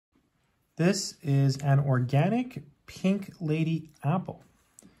This is an organic Pink Lady apple.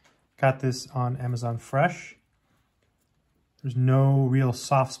 Got this on Amazon Fresh. There's no real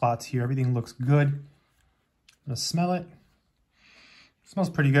soft spots here. Everything looks good. I'm gonna smell it. It smells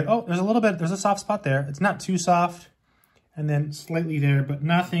pretty good. Oh, there's a soft spot there. It's not too soft. And then slightly there, but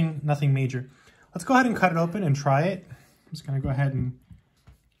nothing major. Let's go ahead and cut it open and try it. I'm just gonna go ahead and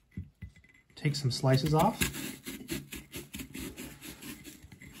take some slices off.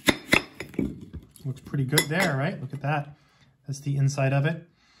 Looks pretty good there, right? Look at that. That's the inside of it.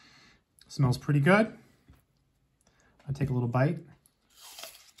 Smells pretty good. I'll take a little bite.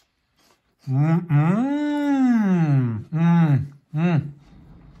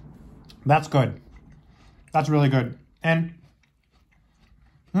 That's good. That's really good. And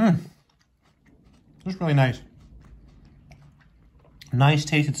it's really nice. Nice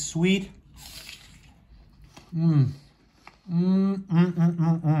taste. It's sweet.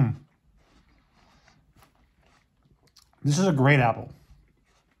 This is a great apple.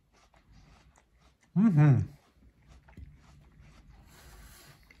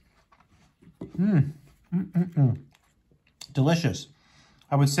 Delicious.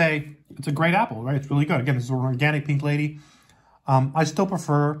 I would say it's a great apple, right? It's really good. Again, this is an organic Pink Lady. I still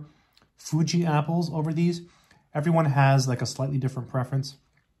prefer Fuji apples over these. Everyone has like a slightly different preference.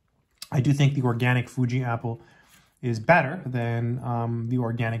 I do think the organic Fuji apple is better than the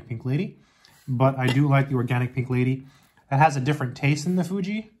organic Pink Lady, but I do like the organic Pink Lady. It has a different taste than the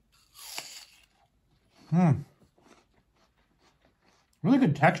Fuji. Really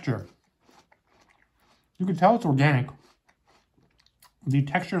good texture. You can tell it's organic. The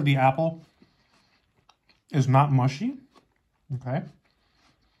texture of the apple is not mushy. Okay.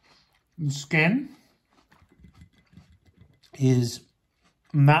 The skin is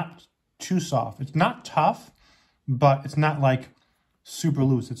not too soft. It's not tough, but it's not like super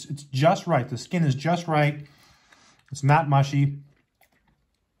loose. It's just right. The skin is just right. It's not mushy.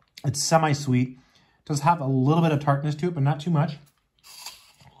 It's semi-sweet. It does have a little bit of tartness to it, but not too much.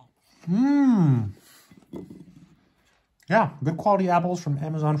 Yeah, good quality apples from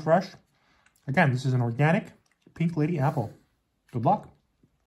Amazon Fresh. Again, this is an organic Pink Lady apple. Good luck.